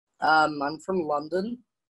I'm from London.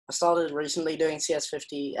 I started recently doing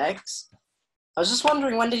CS50X. I was just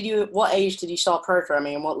wondering, what age did you start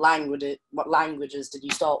programming, and what languages did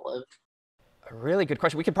you start with? A really good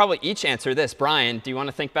question. We could probably each answer this. Brian, do you want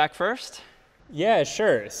to think back first? Yeah,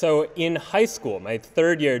 sure. So in high school, my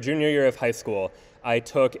junior year of high school, I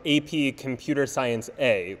took AP Computer Science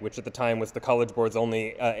A, which at the time was the College Board's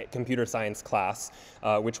only computer science class,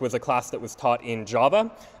 which was a class that was taught in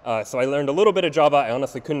Java. So I learned a little bit of Java. I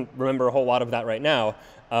honestly couldn't remember a whole lot of that right now.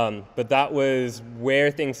 But that was where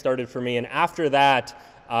things started for me. And after that,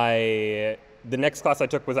 the next class I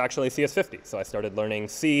took was actually CS50. So I started learning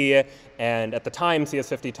C, and at the time,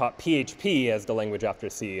 CS50 taught PHP as the language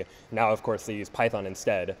after C. Now, of course, they use Python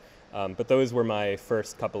instead. But those were my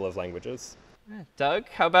first couple of languages. Doug,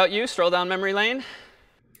 how about you? Stroll down memory lane?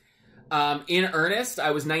 In earnest,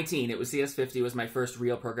 I was 19. It was CS50 was my first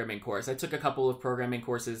real programming course. I took a couple of programming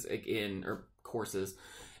courses in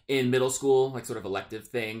middle school, like sort of elective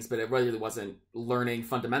things, but it really wasn't learning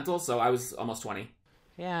fundamentals, so I was almost 20.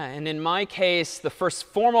 Yeah, and in my case, the first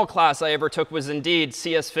formal class I ever took was indeed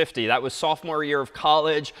CS50. That was sophomore year of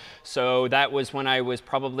college, so that was when I was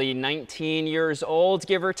probably 19 years old,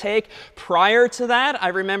 give or take. Prior to that, I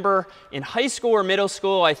remember in high school or middle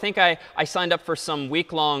school, I think I signed up for some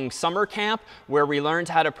week-long summer camp where we learned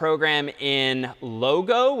how to program in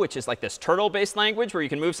Logo, which is like this turtle-based language where you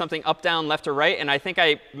can move something up, down, left, or right, and I think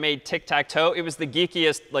I made tic-tac-toe. It was the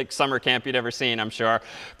geekiest like summer camp you'd ever seen, I'm sure.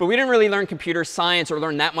 But we didn't really learn computer science or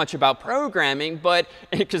learn that much about programming, but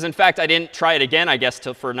because in fact I didn't try it again, I guess,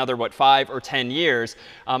 for another, 5 or 10 years.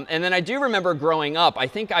 And then I do remember growing up, I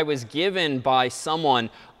think I was given by someone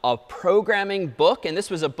a programming book, and this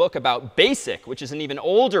was a book about BASIC, which is an even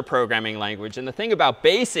older programming language. And the thing about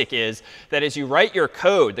BASIC is that as you write your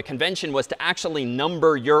code, the convention was to actually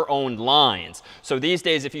number your own lines. So these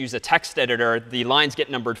days, if you use a text editor, the lines get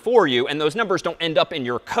numbered for you, and those numbers don't end up in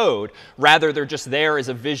your code. Rather, they're just there as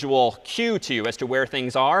a visual cue to you as to where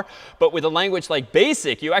things are. But with a language like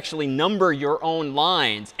BASIC, you actually number your own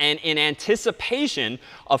lines. And in anticipation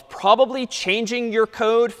of probably changing your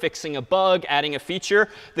code, fixing a bug, adding a feature,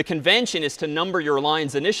 the convention is to number your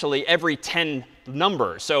lines initially every 10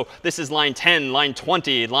 numbers. So this is line 10, line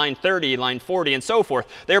 20, line 30, line 40, and so forth,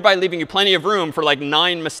 thereby leaving you plenty of room for like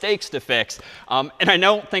 9 mistakes to fix. And I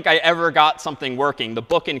don't think I ever got something working. The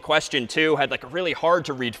book in question, too, had like a really hard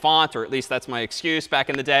to read font, or at least that's my excuse back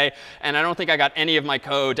in the day. And I don't think I got any of my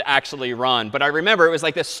code to actually run. But I remember it was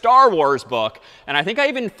like this Star Wars book. And I think I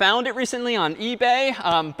even found it recently on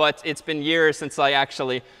eBay. But it's been years since I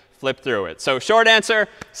actually flipped through it. So short answer,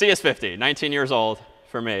 CS50, 19 years old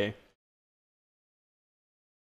for me.